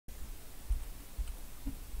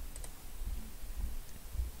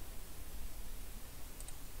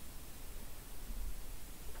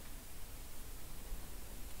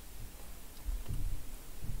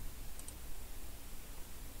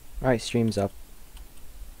Alright, stream's up.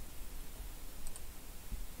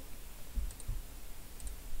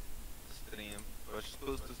 Stream. Was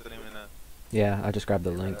supposed to stream in a. Yeah, I just grabbed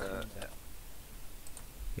the link. Yeah.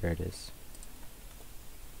 Here it is.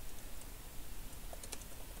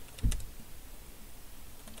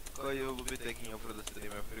 Koyo will be taking over the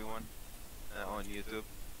stream, everyone, on YouTube.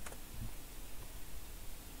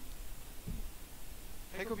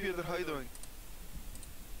 Hey computer, how you doing?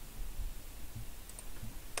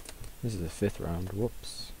 This is the 5th round.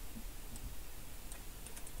 Whoops.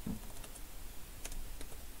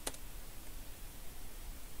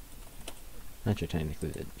 Actually,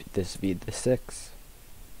 technically, this would be the 6th.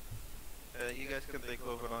 You guys can take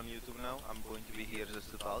over on YouTube now. I'm going to be here just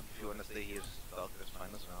to talk. If you wanna stay here just to talk, that's fine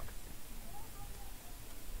as well.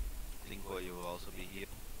 I think Koyo will also be here.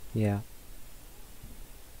 Yeah.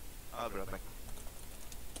 I'll be right back.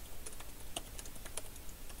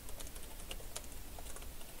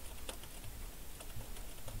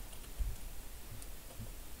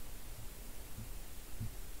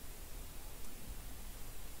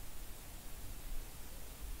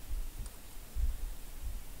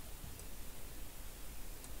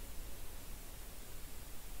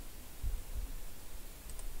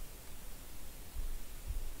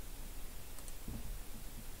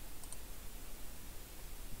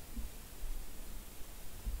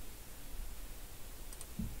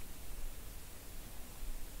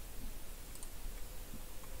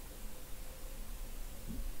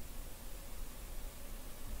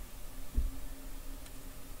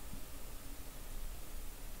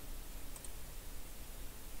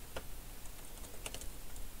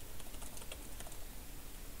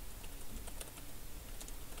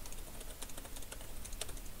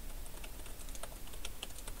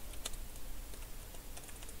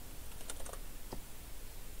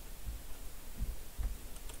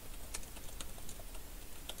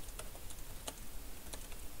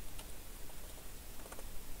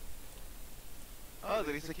 Oh,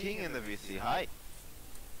 there is a king in the VC. Hi.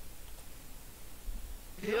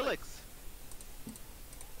 Helix.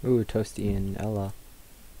 Ooh, Toasty and Ella.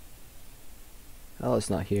 Ella's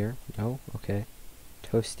not here. No? Okay.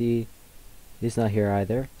 Toasty is not here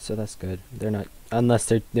either, so that's good. They're not, unless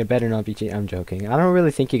they better not be cheating. I'm joking. I don't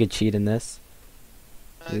really think you could cheat in this.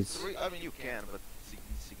 I mean, you can, but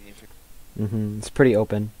significant. It's pretty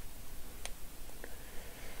open.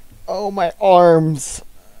 Oh, my arms!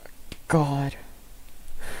 God.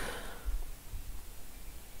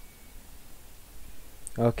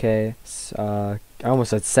 Okay, I almost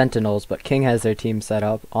said Sentinels, but King has their team set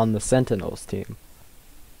up on the Sentinels team.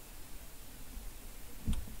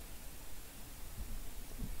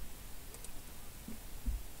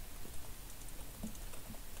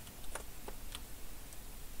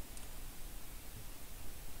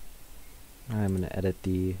 I'm going to edit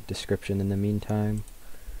the description in the meantime.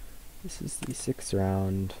 This is the 6th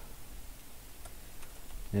round,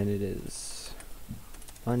 and it is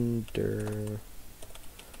underway.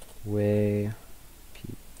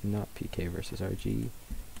 Not PK versus RG,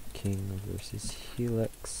 King versus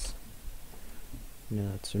Helix. Now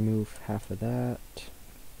let's remove half of that.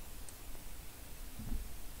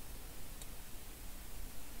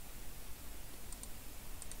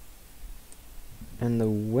 And the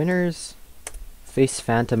winners face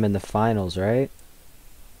Phantom in the finals, right?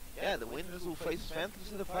 Yeah, the winners will face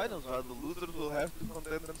Phantoms in the finals, while the losers will have to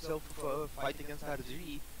content themselves with a fight against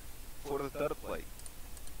RG for the 3rd place.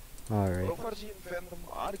 Alright. Both RG and Phantom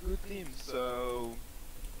are good teams, so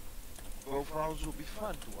both rounds will be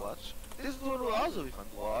fun to watch. This one will also be fun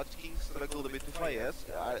to watch. King struggled a bit with IS,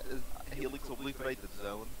 Helix obliterated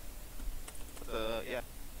zone. But yeah.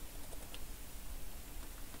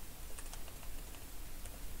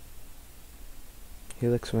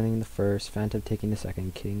 Helix winning the 1st, Phantom taking the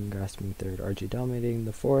 2nd, King grasping 3rd, RG dominating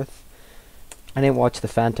the 4th. I didn't watch the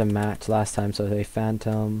Phantom match last time, so a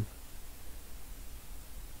Phantom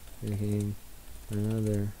taking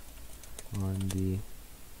another on the...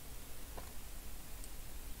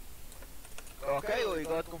 Okay, we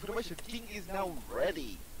got confirmation. King is now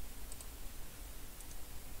ready.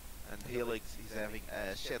 And Helix is having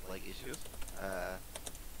shit-like issues.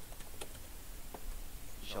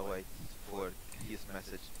 Shall wait for his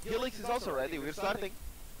message. Helix is also ready. We're starting.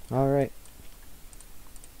 Alright.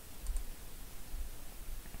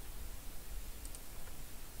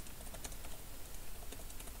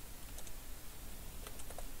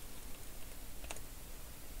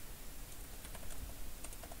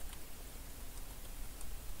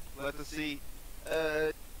 Let us see.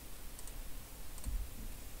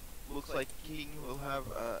 Looks like King will have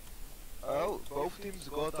Oh, both teams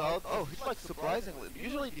got out. Oh, it's like surprisingly.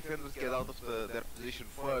 Usually defenders get out of their position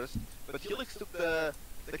first, but Helix took the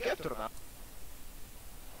capture now.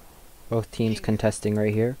 Both teams King contesting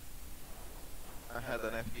right here. had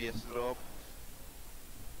an FPS drop.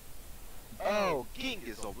 Oh, King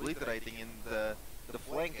is obliterating in the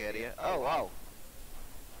flank area. Oh wow.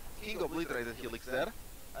 King obliterated Helix there.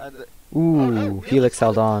 And oh no, Ooh, Helix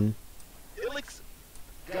held it. on. Helix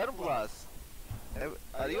gun blast.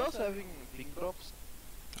 Are you also having ping drops?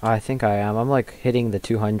 I think I am. I'm like hitting the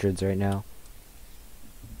 200s right now.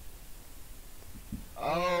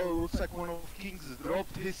 Oh, looks like one of King's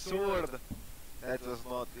dropped his sword. That was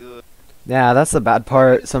not good. Yeah, that's the bad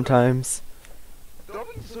part sometimes.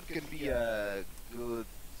 Dropping the sword can be a good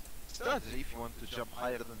strategy if you want to jump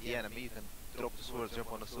higher than the enemy. You can drop the sword,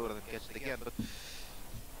 jump on the sword, and catch it again. But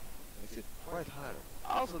makes it quite hard.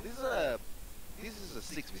 Also, this is a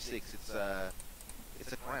 6v6.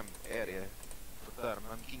 It's a cramped area for turn,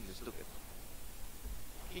 and King just took it.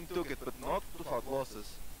 King took it, but not without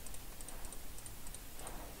losses.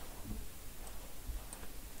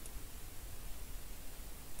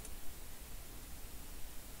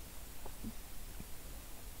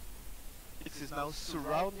 This is now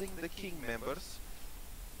surrounding the King members.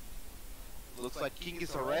 Looks like King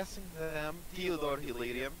is harassing them. Theodore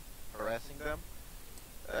Hilarium harassing them.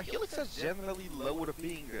 Helix has generally lower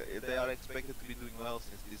ping. They are expected to be doing well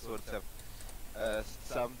since these swords have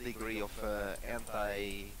some degree of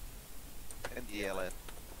anti-LF.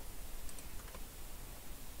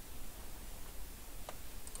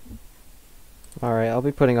 Alright, I'll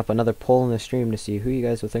be putting up another poll in the stream to see who you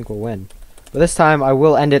guys will think will win. But this time I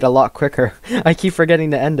will end it a lot quicker. I keep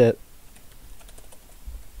forgetting to end it.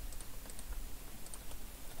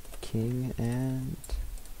 King and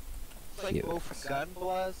It's like both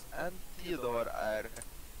Gunblast and Theodore are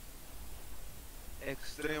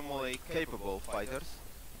extremely capable fighters.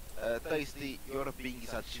 Tasty, your ping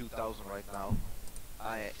is at 2000 right now.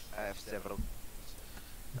 I have several.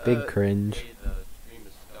 big cringe. Hey, the stream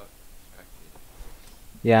is stuck.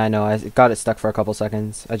 Yeah, I know. I got it stuck for a couple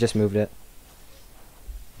seconds. I just moved it.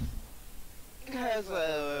 King has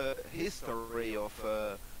a history of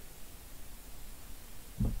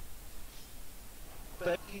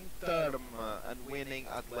taking term and winning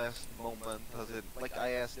at last moment. As in, like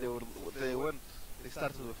I asked, they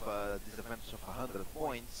started with a disadvantage of 100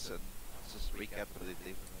 points and just recaptured it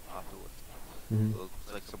even afterwards. Mhm. So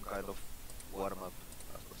it's like some kind of warm up,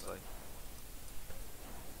 as per se.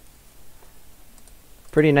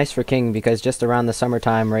 Pretty nice for King because just around the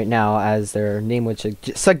summertime right now, as their name would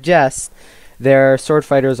suggest, their sword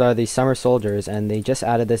fighters are the summer soldiers, and they just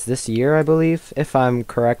added this year, I believe, if I'm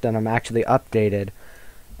correct and I'm actually updated.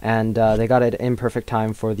 And they got it in perfect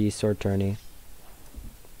time for the sword tourney.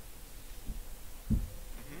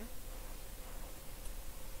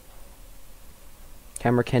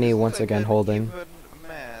 Camera Kenny This once looks like again an holding. even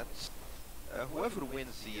match. Whoever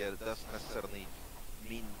wins here doesn't necessarily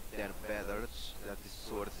mean they're better. That this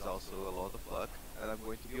sword is also a lot of luck, and I'm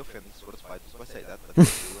going to be offending sword fighters if I say that. But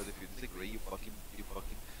if you disagree, you fucking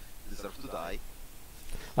deserve to die.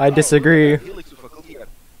 I disagree. Helix with a clear.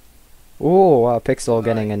 Ooh, Pixel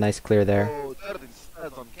getting a nice clear there. Oh, third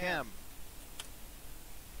instead on cam.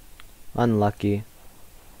 Unlucky.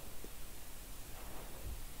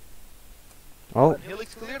 Oh, And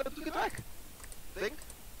Helix cleared and took it back. Think?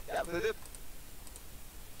 Yeah, they did.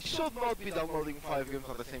 Should not be downloading 5 games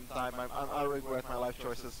at the same time. I regret my life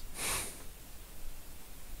choices.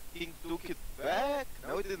 King took it back.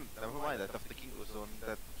 No, he didn't. Never mind. I thought the King was the one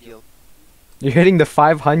that killed. you're hitting the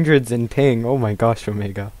 500s in ping. Oh my gosh,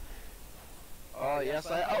 Omega. Oh yes,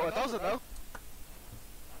 oh 1000 now.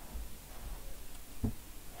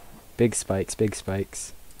 Big spikes, big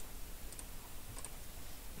spikes.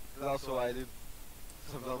 That's what I did.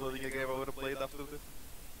 So I'm downloading a game I would have played after this.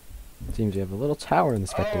 Seems you have a little tower in the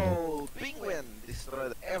spectator. Oh, Penguin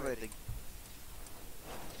destroyed everything.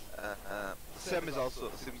 Sam is also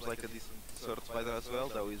seems like a decent sword fighter as well,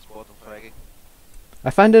 though he's bottom fragging. I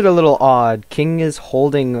find it a little odd. King is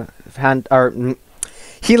holding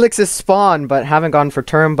Helix's spawn, but haven't gone for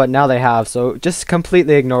turn, but now they have. So just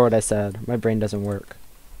completely ignore what I said. My brain doesn't work.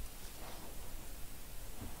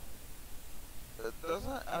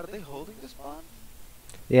 Are they holding the spawn?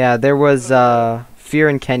 Yeah, there was Fear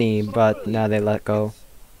and Kenny, but now they let go.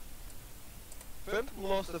 Phantom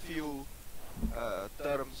lost a few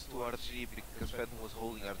terms to RG because Phantom was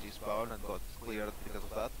holding RG spawn and got cleared because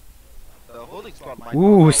of that. The holding spawn might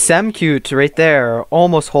Ooh, not Semcute right there,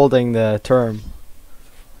 almost holding the term.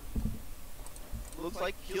 looks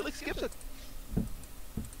like Helix skips it.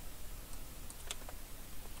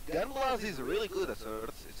 Gunblast is really good at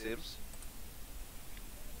swords, it seems.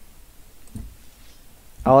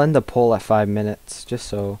 I'll end the poll at 5 minutes, just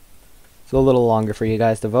so it's a little longer for you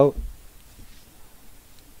guys to vote.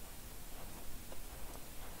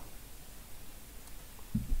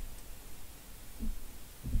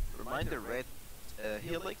 Reminder: red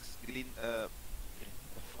Helix, green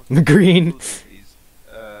Green.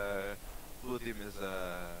 blue team is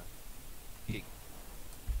king.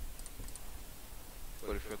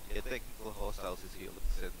 Or if you're technical hostiles is Helix,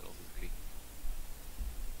 Sentinels is green.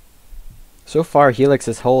 So far, Helix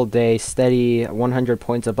has held a steady 100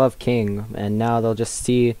 points above King, and now they'll just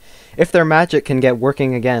see if their magic can get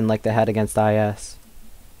working again like they had against IS.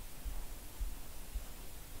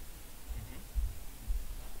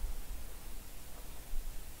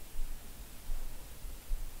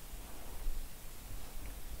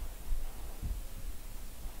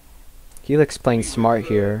 Helix playing smart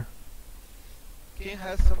here. King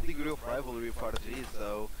has some degree of rivalry with RG,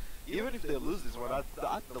 so even if they lose this one, at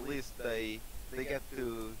the least they get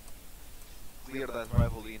to clear that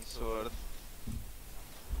rivalry in Sword.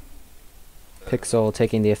 Pixel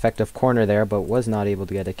taking the effective corner there, but was not able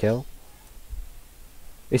to get a kill.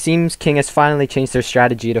 It seems King has finally changed their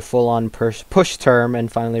strategy to full-on push term and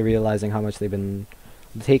finally realizing how much they've been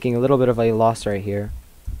taking a little bit of a loss right here.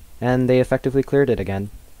 And they effectively cleared it again.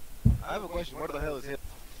 I have a question, what the hell is Helix?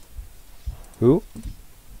 Who?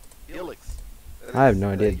 Helix. I have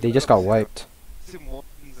no idea. They just got wiped. Simons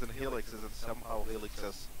and Helix, is it somehow Helix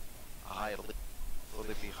has a higher level? Will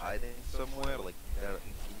they be hiding somewhere, like they're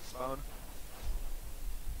in Kingspawn?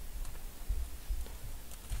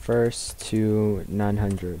 First to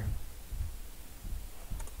 900.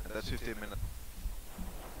 And that's 15 minutes.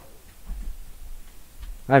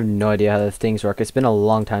 I have no idea how the things work. It's been a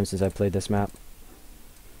long time since I played this map.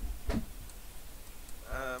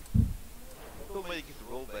 We'll make it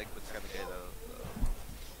roll back, but it's kind of ghetto.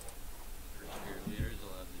 Your leader's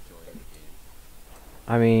allowed to join the game.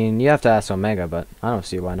 I mean, you have to ask Omega, but I don't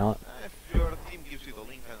see why not. If your team gives you the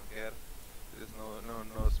link, I don't care. There's no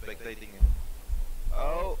spectating.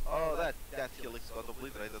 Oh, that Helix got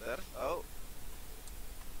obliterated there. Oh,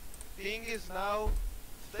 King is now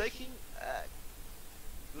taking a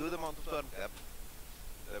good amount of turn cap.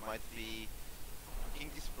 There might be King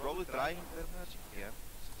is probably trying their magic again.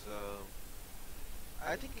 So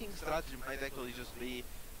I think King's strategy might actually just be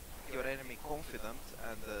your enemy confident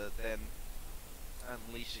and then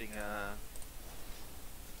unleashing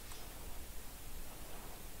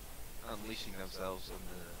themselves and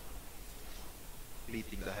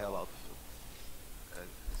beating the hell out of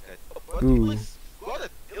this guy. Oh, but Helix got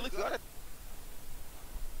it! Helix got it!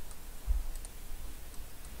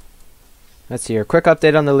 Let's see here. Quick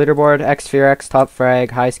update on the leaderboard. X top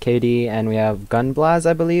frag, highest KD, and we have Gunblaz,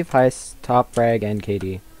 I believe, highest top frag and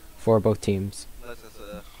KD for both teams. That's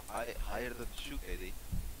higher than Shu KD.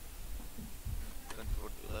 24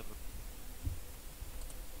 to 11.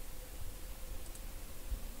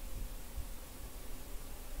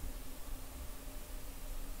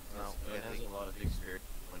 No, It has a lot of experience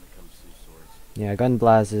when it comes to swords. Yeah,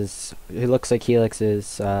 Gunblaz is... It looks like Helix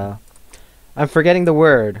is... I'm forgetting the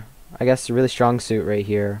word. I guess a really strong suit right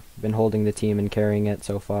here. Been holding the team and carrying it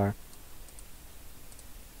so far.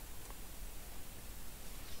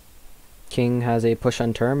 King has a push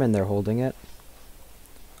on term and they're holding it.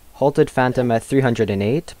 Halted Phantom at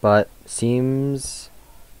 308, but seems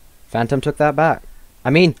Phantom took that back. I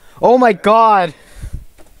mean, oh my god!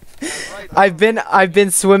 I've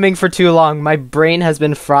been swimming for too long. My brain has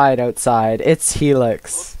been fried outside. It's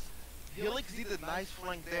Helix. Helix did a nice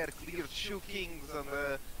flank there, cleared Shu Kings and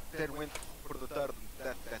then went for the third.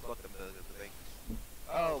 That got them the thing.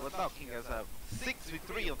 Oh, but now King has a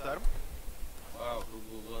 6v3 on term. Wow, who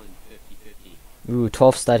will win 50-50? Ooh,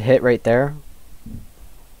 12 stud hit right there.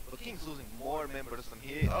 But King's losing more members than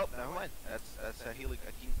he. Oh, never mind. That's a Helix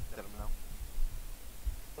a King term now.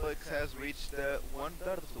 Helix has reached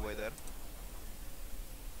 1/3 of the way there.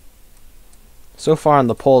 So far on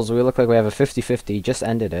the polls, we look like we have a 50-50. Just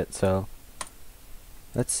ended it, so...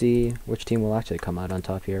 Let's see which team will actually come out on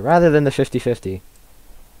top here, rather than the 50-50. It's a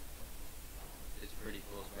pretty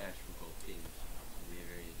close match for both teams. It'll be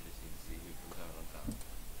very interesting to see who comes out on top.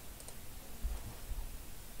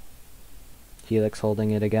 Helix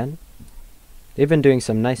holding it again. They've been doing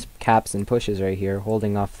some nice caps and pushes right here,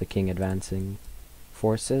 holding off the King advancing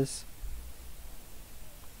forces.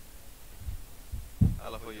 I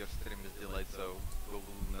love how your stream is delayed, so we'll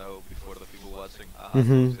know before the people watching.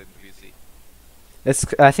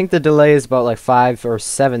 I think the delay is about like 5 or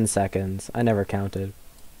 7 seconds. I never counted.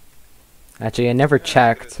 Actually, I never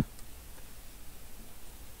checked.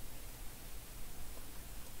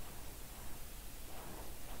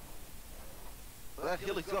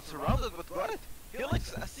 Helix got surrounded, but got it. Helix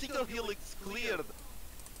Helix, a single Helix cleared.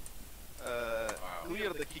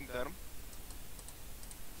 Cleared the king term.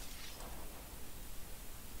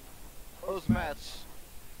 Close match.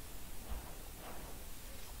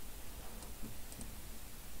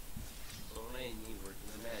 TOURNEY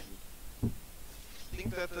working the magic. I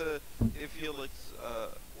think that if Helix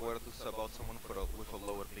were to sub out someone for with a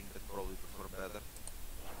lower ping, they'd probably prefer better.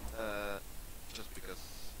 Just because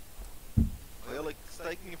Helix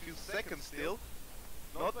taking a few seconds still.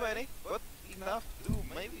 Not many, but enough to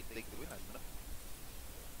maybe take the win. I don't know.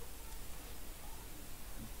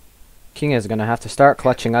 King is going to have to start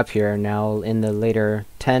clutching up here now in the later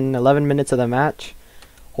 10-11 minutes of the match.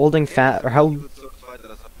 Holding fat, or how...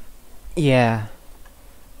 Yeah.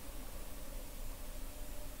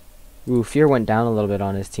 Ooh, Fear went down a little bit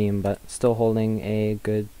on his team, but still holding a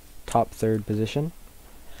good top third position.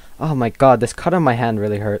 Oh my god, this cut on my hand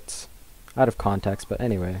really hurts. Out of context, but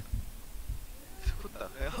anyway. What the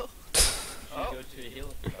hell? Go to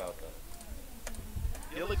Helix about that.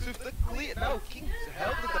 Helix with the clear. No, King's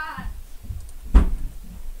held the.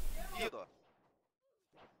 Theodore.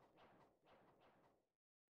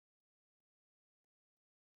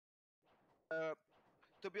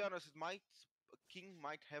 To be honest, King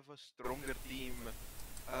might have a stronger team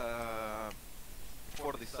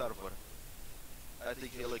for the server. I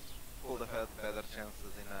think Helix would have had better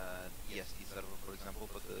chances in an EST server, for example,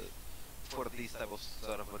 but for this type of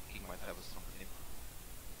server, King might have a stronger team.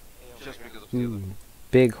 Just because of Theodore. Ooh,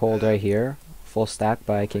 big hold right here. Full stack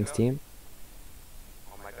by King's team.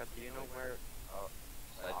 Oh my god, do you know where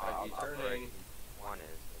TOURNEY. Operation 1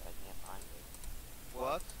 is? But I can't find it.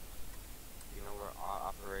 What? Do you know where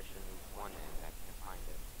Operation 1 is? I can't find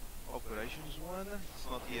it. Operations 1? It's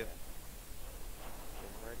not yet.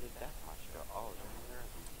 Then where did that watch go? Oh, there.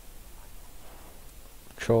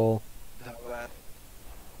 Troll. That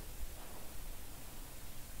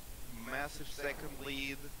massive second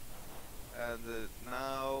lead, and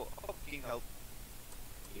now King help.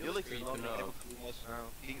 Helix is not able to do much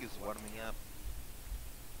now. King is warming up.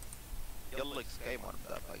 Helix came warmed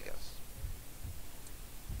up, I guess.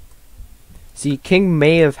 See, King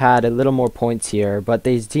may have had a little more points here, but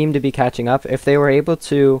they seem to be catching up. If they were able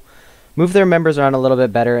to move their members around a little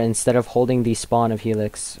bit better instead of holding the spawn of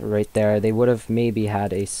Helix right there, they would have maybe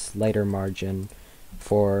had a slighter margin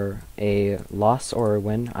for a loss or a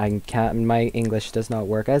win. My English does not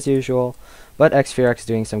work as usual, but X4X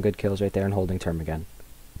doing some good kills right there and holding term again.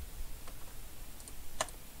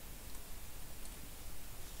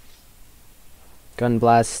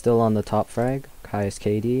 Gunblast still on the top frag, highest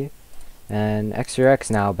KD, and X4X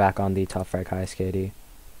now back on the top frag, highest KD,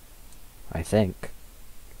 I think.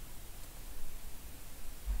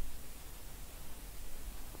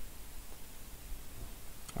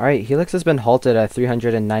 Alright, Helix has been halted at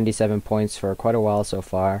 397 points for quite a while so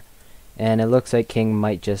far, and it looks like King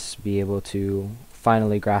might just be able to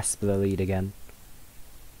finally grasp the lead again.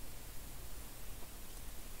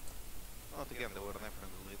 Not again, they were never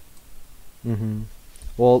in the lead.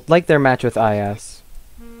 Well, like their match with IS.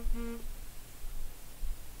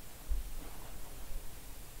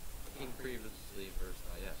 King previously versus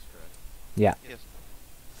IS, correct? Yeah. Yes.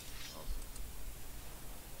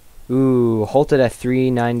 Ooh, halted at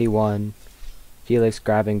 391. Helix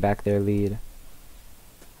grabbing back their lead.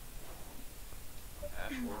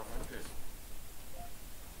 At 400.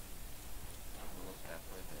 Almost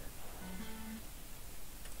halfway there.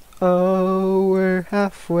 Oh, we're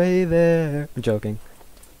halfway there. I'm joking.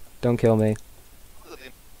 Don't kill me.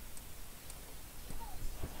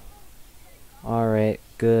 Alright,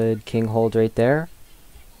 good King hold right there.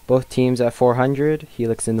 Both teams at 400.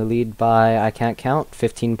 Helix in the lead by, I can't count,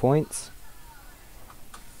 15 points.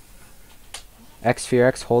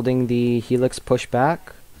 X4X holding the Helix push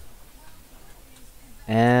back.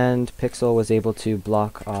 And Pixel was able to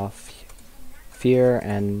block off Fear,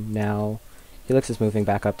 and now Helix is moving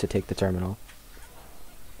back up to take the terminal.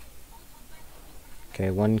 Okay,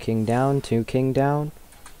 1 King down, 2 King down.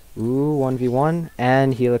 Ooh, 1v1,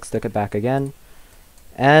 and Helix took it back again.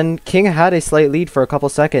 And King had a slight lead for a couple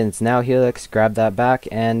seconds. Now Helix grabbed that back,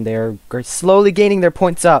 and they're slowly gaining their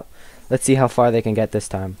points up. Let's see how far they can get this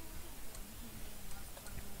time.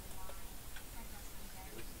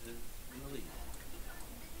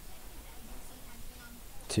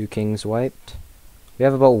 Two Kings wiped. We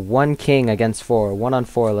have about 1 King against 4. 1 on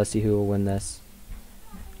 4. Let's see who will win this.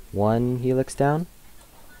 1 Helix down.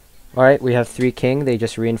 Alright, we have 3 King. They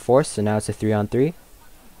just reinforced, so now it's a 3 on 3.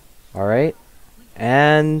 Alright.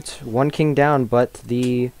 And 1 King down, but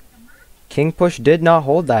the King push did not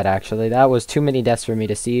hold that, actually. That was too many deaths for me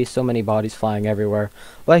to see. So many bodies flying everywhere.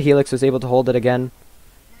 But Helix was able to hold it again.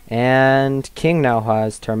 And King now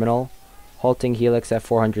has terminal, halting Helix at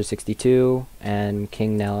 462, and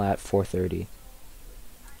King now at 430.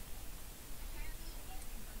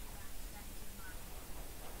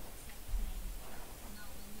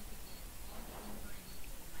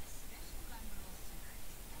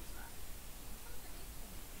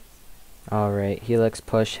 Alright, Helix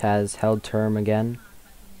push has held term again.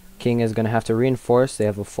 King is going to have to reinforce. They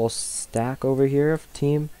have a full stack over here of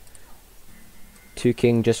team. 2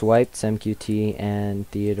 King just wiped, MQT and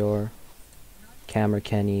Theodore. Camera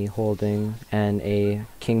Kenny holding, and a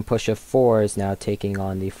King push of 4 is now taking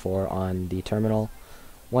on the 4 on the terminal.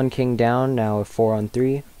 1 King down, now a 4 on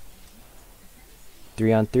 3.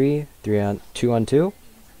 3 on 3, 2 on 2.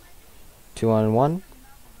 2 on 1.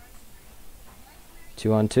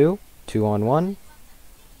 2 on 2. 2 on 1.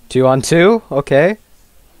 2 on 2, okay.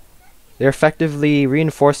 They're effectively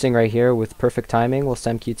reinforcing right here with perfect timing. Will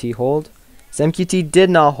SemQT hold? SemQT did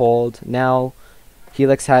not hold. Now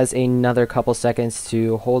Helix has another couple seconds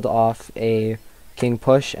to hold off a King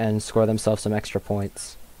push and score themselves some extra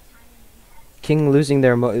points. King losing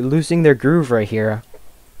their groove right here.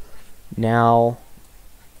 Now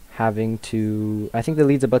having to, I think the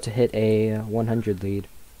lead's about to hit a 100 lead.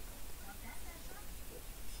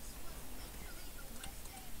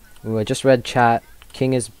 Ooh, I just read chat.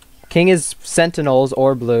 King is Sentinels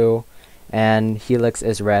or blue, and Helix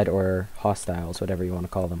is red or hostiles, whatever you want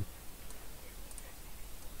to call them.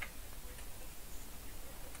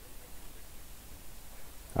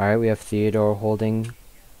 Alright, we have Theodore holding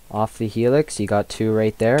off the Helix. He got 2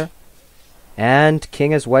 right there. And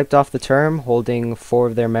King has wiped off the term, holding 4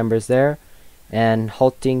 of their members there, and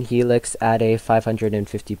halting Helix at a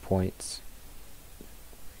 550 points.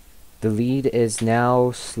 The lead is now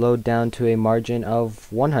slowed down to a margin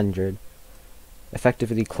of 100.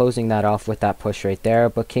 Effectively closing that off with that push right there,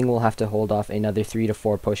 but King will have to hold off another 3 to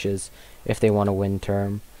 4 pushes if they want to win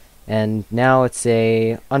term. And now it's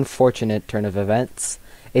a unfortunate turn of events.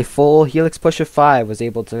 A full Helix push of 5 was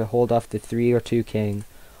able to hold off the 3 or 2 King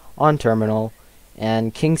on terminal,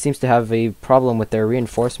 and King seems to have a problem with their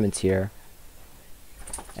reinforcements here.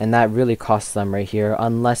 And that really costs them right here,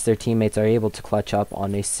 unless their teammates are able to clutch up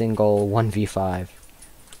on a single 1v5.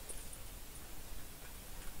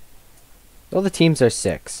 Well, the teams are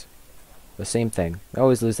 6. The same thing. They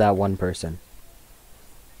always lose that one person.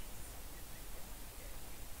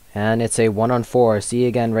 And it's a 1-on-4. See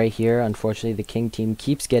again right here. Unfortunately, the King team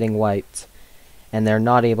keeps getting wiped, and they're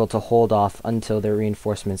not able to hold off until their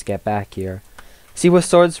reinforcements get back here. See, with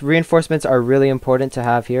swords, reinforcements are really important to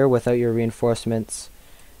have here. Without your reinforcements,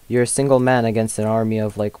 you're a single man against an army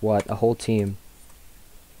of, like, what, a whole team.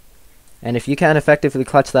 And if you can't effectively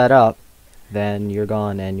clutch that up, then you're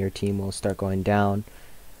gone and your team will start going down.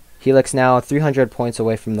 Helix now 300 points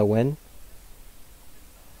away from the win.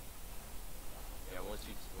 Yeah, once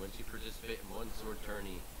you participate in one sword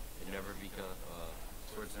tourney, it never becomes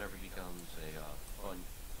swords never becomes a fun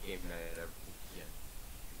game night ever again.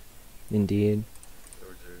 Indeed.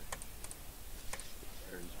 Swords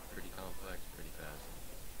turns pretty complex pretty fast.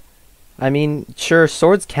 I mean, sure,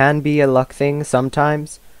 swords can be a luck thing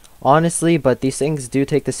sometimes, honestly, but these things do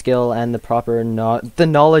take the skill and the proper the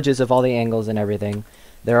knowledges of all the angles and everything.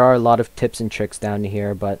 There are a lot of tips and tricks down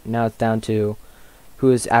here, but now it's down to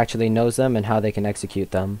who actually knows them and how they can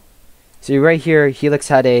execute them. See, right here, Helix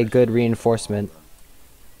had a good reinforcement.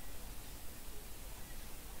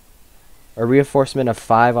 A reinforcement of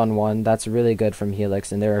 5-on-1, that's really good from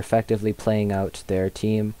Helix, and they're effectively playing out their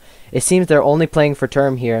team. It seems they're only playing for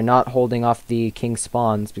term here, not holding off the King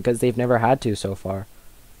spawns, because they've never had to so far.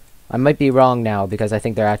 I might be wrong now, because I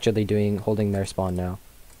think they're actually holding their spawn now.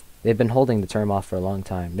 They've been holding the term off for a long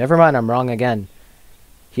time. Never mind, I'm wrong again.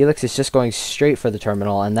 Helix is just going straight for the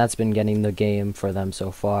terminal, and that's been getting the game for them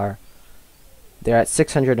so far. They're at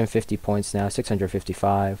 650 points now,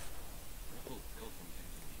 655.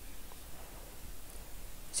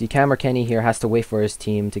 See, Camera Kenny here has to wait for his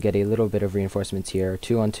team to get a little bit of reinforcements here.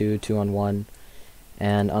 2-on-2, 2-on-1,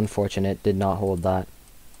 and unfortunate, did not hold that.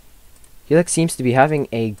 Helix seems to be having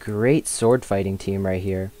a great sword fighting team right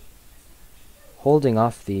here, holding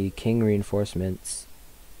off the King reinforcements.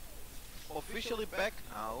 Officially back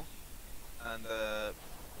now, and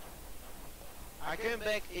I came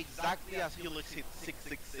back exactly as Helix hit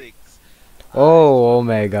 666. Oh,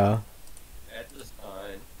 Omega. That's the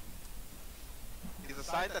sign. It's a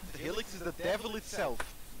sign that Helix is the devil itself.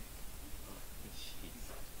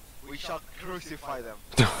 We shall crucify them.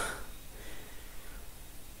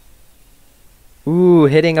 Ooh,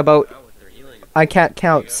 hitting about, Wow, with their healing. I can't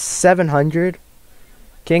count, 700.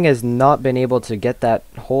 King has not been able to get that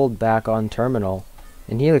hold back on terminal.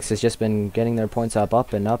 And Helix has just been getting their points up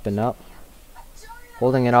and up and up.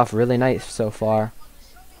 Holding it off really nice so far.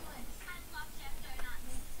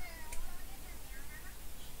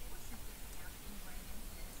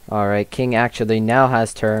 Alright, King actually now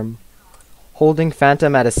has turn. Holding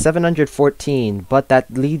Phantom at a 714, but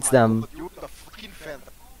that leads them... But you're the freaking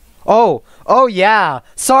Phantom. Oh! Oh yeah!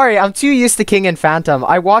 Sorry, I'm too used to King and Phantom.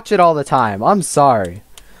 I watch it all the time. I'm sorry.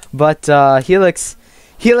 But, Helix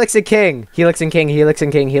and King. Helix and King, Helix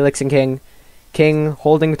and King, Helix and King. King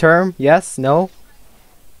holding term? Yes? No?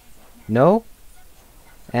 No?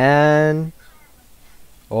 And...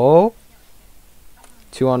 Oh?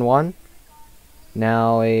 2-on-1.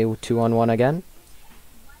 Now a 2-on-1 again.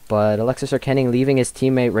 But Alexis Arkenning leaving his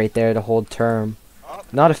teammate right there to hold term.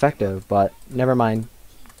 Not effective, but never mind.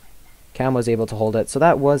 Cam was able to hold it, so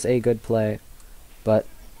that was a good play. But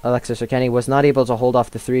Alexis Arkenning was not able to hold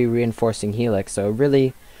off the 3 reinforcing Helix, so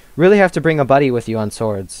really have to bring a buddy with you on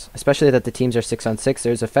swords. Especially that the teams are 6-on-6,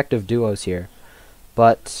 there's effective duos here.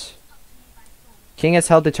 But King has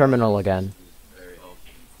held the terminal again.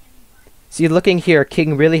 See, looking here,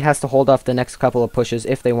 King really has to hold off the next couple of pushes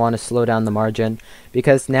if they want to slow down the margin.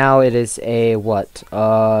 Because now it is a, what,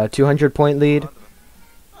 200 point lead?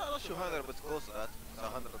 Not 200, but it's close to that. It's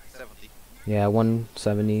 170. Yeah,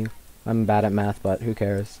 170. I'm bad at math, but who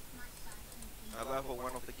cares? I love how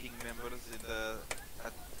one of the King members in the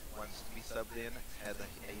that wants to be subbed in had a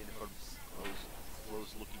uniform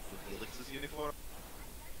close looking to Helix's uniform.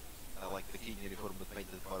 I like the King uniform but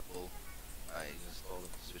painted purple. I just told him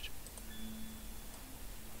to switch.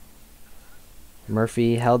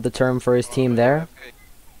 Murphy held the term for his team there.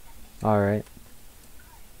 Alright.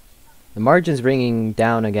 The margin's bringing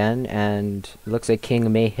down again, and it looks like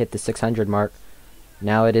King may hit the 600 mark.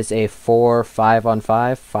 Now it is a 4-5-on-5,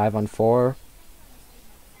 5-on-4,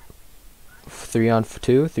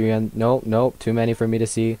 3-on-2, nope, too many for me to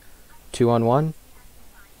see. 2-on-1.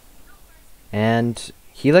 And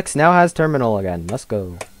Helix now has terminal again. Let's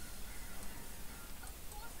go.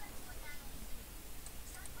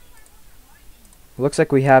 Looks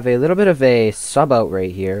like we have a little bit of a sub out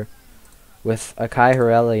right here with Akai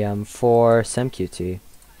Herelium for SemQT.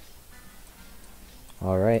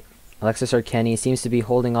 Alright. Alexis Arkenny seems to be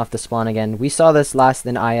holding off the spawn again. We saw this last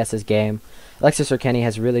in IS's game. Alexis Arkenny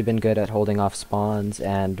has really been good at holding off spawns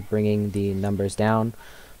and bringing the numbers down.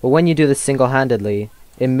 But when you do this single-handedly,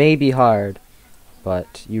 it may be hard.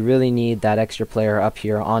 But you really need that extra player up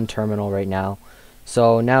here on terminal right now.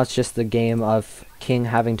 So now it's just the game of King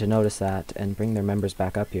having to notice that and bring their members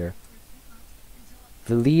back up here.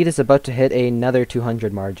 The lead is about to hit another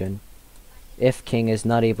 200 margin if King is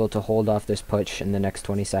not able to hold off this push in the next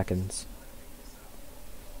 20 seconds.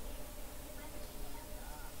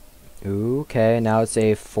 Okay, now it's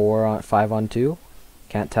a 5-on-2.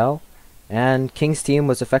 Can't tell. And King's team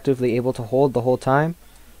was effectively able to hold the whole time.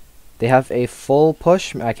 They have a full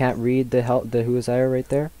push. I can't read the Huazire right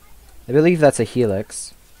there. I believe that's a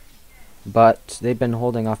Helix, but they've been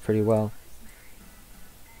holding off pretty well.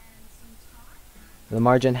 The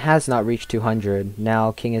margin has not reached 200.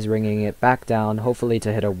 Now King is bringing it back down, hopefully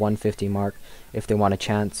to hit a 150 mark if they want a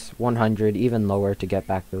chance. 100, even lower to get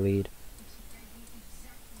back the lead.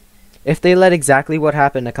 If they let exactly what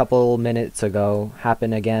happened a couple minutes ago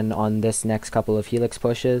happen again on this next couple of Helix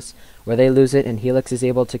pushes, where they lose it and Helix is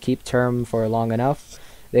able to keep term for long enough,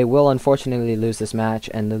 they will unfortunately lose this match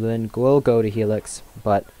and the win will go to Helix,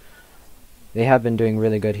 but they have been doing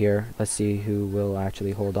really good here. Let's see who will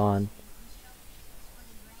actually hold on.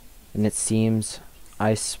 And it seems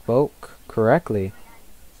I spoke correctly.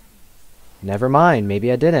 Never mind, maybe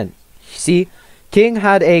I didn't. See, King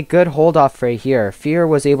had a good hold off right here. Fear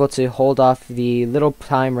was able to hold off the little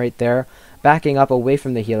time right there, backing up away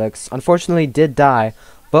from the Helix. Unfortunately did die,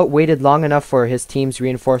 but waited long enough for his team's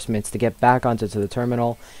reinforcements to get back onto the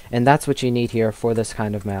terminal, and that's what you need here for this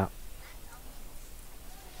kind of map.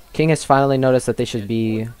 King has finally noticed that they should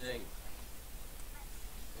be...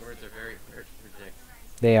 Words are very hard to predict.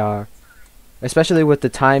 They are. Especially with the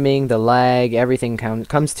timing, the lag, everything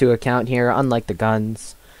comes to account here, unlike the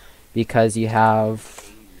guns. Because you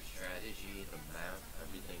have... Your strategy, the map,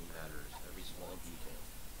 everything matters. Every small detail.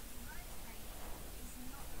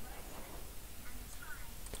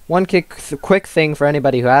 One quick thing for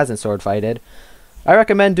anybody who hasn't sword fighted. I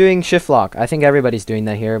recommend doing shift lock. I think everybody's doing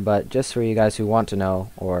that here, but just for you guys who want to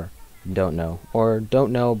know, or don't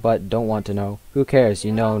know, but don't want to know. Who cares?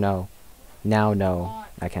 You know. Now know.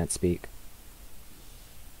 I can't speak.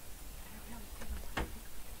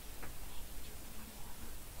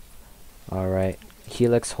 Alright.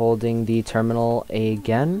 Helix holding the terminal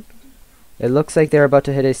again. It looks like they're about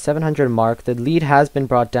to hit a 700 mark. The lead has been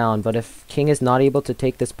brought down, but if King is not able to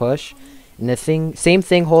take this push, and the same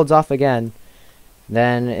thing holds off again,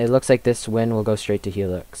 then it looks like this win will go straight to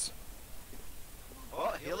Helix.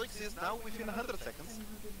 Oh, Helix is now within 100 seconds.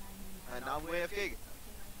 And now we have King.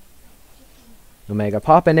 Omega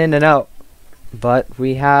popping in and out. But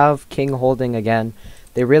we have King holding again.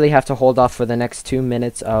 They really have to hold off for the next 2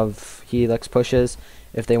 minutes of Helix pushes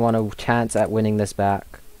if they want a chance at winning this back.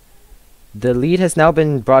 The lead has now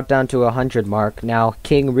been brought down to 100 mark. Now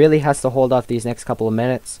King really has to hold off these next couple of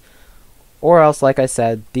minutes, or else, like I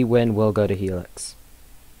said, the win will go to Helix.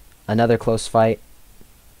 Another close fight.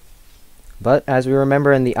 But as we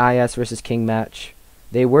remember in the IS versus King match,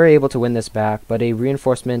 they were able to win this back, but a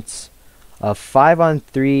reinforcement of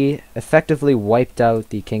 5-on-3 effectively wiped out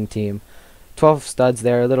the King team. 12 studs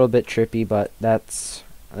there, a little bit trippy, but that's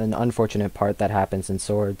an unfortunate part that happens in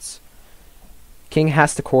swords. King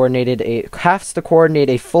has to coordinate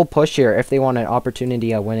a full push here if they want an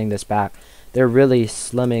opportunity at winning this back. They're really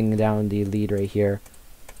slimming down the lead right here.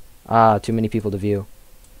 Ah, too many people to view.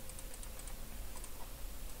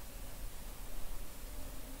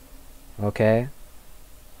 Okay.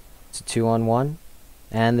 It's a 2-on-1.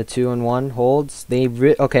 And the 2-on-1 holds.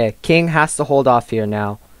 Okay, King has to hold off here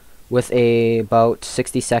now. With about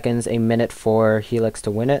 60 seconds, a minute for Helix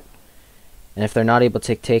to win it. And if they're not able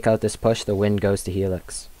to take out this push, the win goes to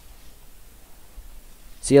Helix.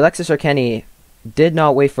 See, Alexis or Kenny did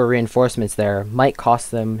not wait for reinforcements there. Might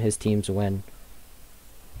cost them his team's win.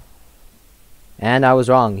 And I was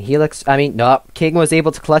wrong. King was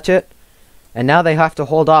able to clutch it. And now they have to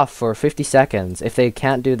hold off for 50 seconds. If they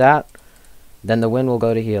can't do that, then the win will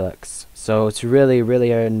go to Helix. So it's really, really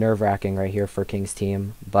nerve-wracking right here for King's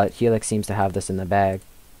team. But Helix seems to have this in the bag.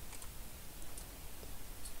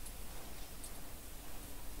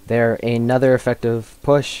 There, another effective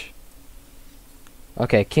push.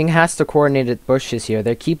 Okay, King has to coordinate the pushes here.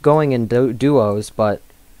 They keep going in duos, but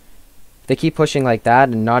if they keep pushing like that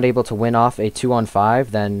and not able to win off a 2-on-5,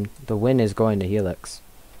 then the win is going to Helix.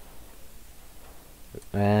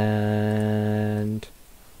 And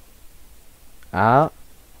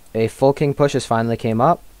a full King pushes finally came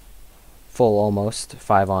up. Full almost,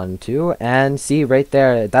 5-on-2. And see right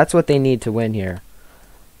there, that's what they need to win here.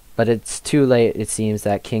 But it's too late, it seems,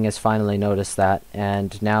 that King has finally noticed that.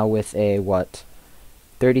 And now with a,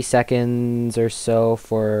 30 seconds or so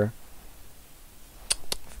for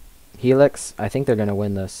Helix, I think they're going to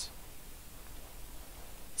win this.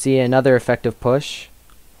 See, another effective push.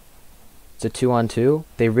 It's a 2-on-2.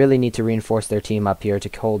 They really need to reinforce their team up here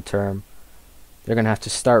to hold term. They're going to have to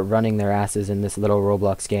start running their asses in this little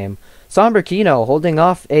Roblox game. Sombrikino holding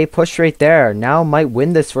off a push right there. Now might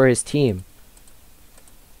win this for his team.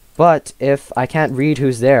 But if I can't read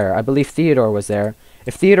who's there, I believe Theodore was there.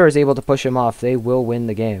 If Theodore is able to push him off, they will win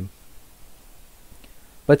the game.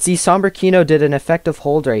 But see, Sombrikino did an effective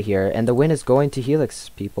hold right here, and the win is going to Helix,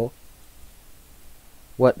 people.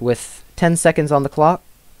 With 10 seconds on the clock,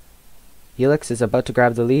 Helix is about to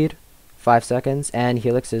grab the lead. 5 seconds, and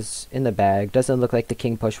Helix is in the bag. Doesn't look like the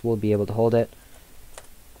King push will be able to hold it.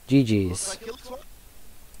 GG's.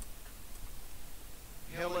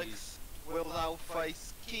 Helix will now face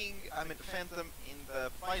Phantom in the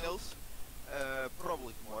finals.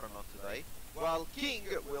 Probably tomorrow, not today. While King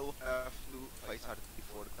will have to face Hardy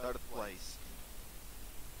for 3rd place.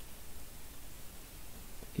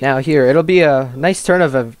 Now here, it'll be a nice turn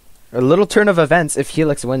of a little turn of events if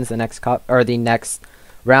Helix wins the next cup or the next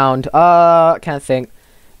round. Can't think.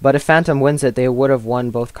 But if Phantom wins it, they would have won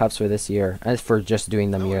both cups for this year, as for just doing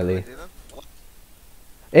them yearly.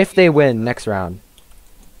 If they win next round.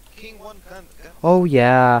 King won Oh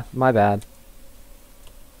yeah, my bad.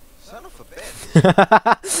 Son of a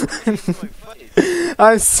bitch.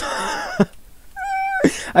 I'm so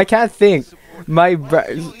I can't think.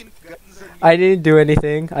 I didn't do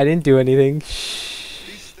anything. I didn't do anything.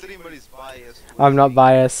 This streamer is biased. I'm not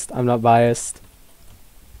biased. I'm not biased.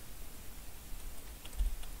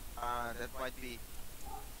 That might be.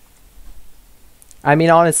 I mean,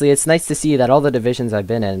 honestly, it's nice to see that all the divisions I've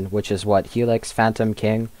been in, which is what, Helix, Phantom,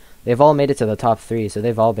 King, they've all made it to the top 3, so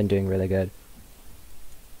they've all been doing really good.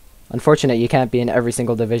 Unfortunate you can't be in every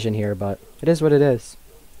single division here, but it is what it is.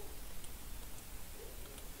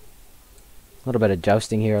 A little bit of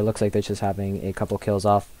jousting here. It looks like they're just having a couple kills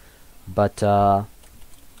off. But,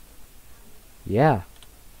 yeah.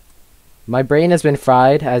 My brain has been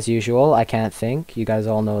fried, as usual. I can't think. You guys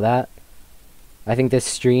all know that. I think these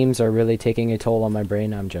streams are really taking a toll on my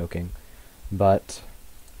brain. I'm joking. But,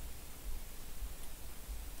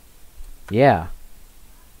 yeah.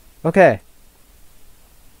 Okay.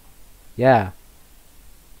 Yeah.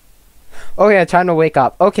 Okay, time to wake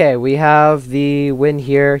up. Okay, we have the win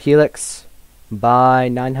here. Helix by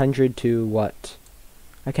 900 to what?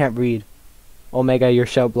 I can't read. Omega, your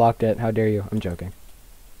show blocked it. How dare you? I'm joking.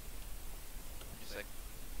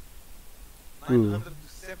 Ooh. Ooh. 900 to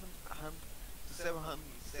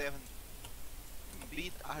 707.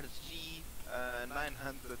 Beat RG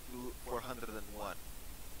 900 to 401.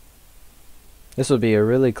 This will be a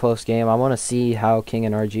really close game. I want to see how King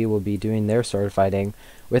and RG will be doing their sword fighting,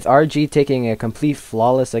 with RG taking a complete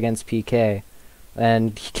flawless against PK,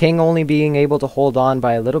 and King only being able to hold on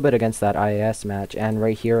by a little bit against that IAS match, and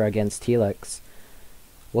right here against Helix.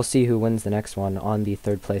 We'll see who wins the next one on the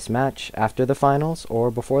third place match after the finals or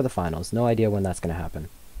before the finals. No idea when that's going to happen.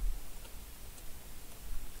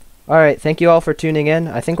 Alright, thank you all for tuning in.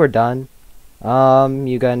 I think we're done.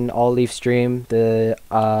 You can all leave stream. The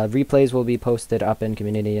replays will be posted up in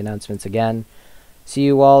community announcements again. See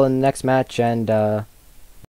you all in the next match, and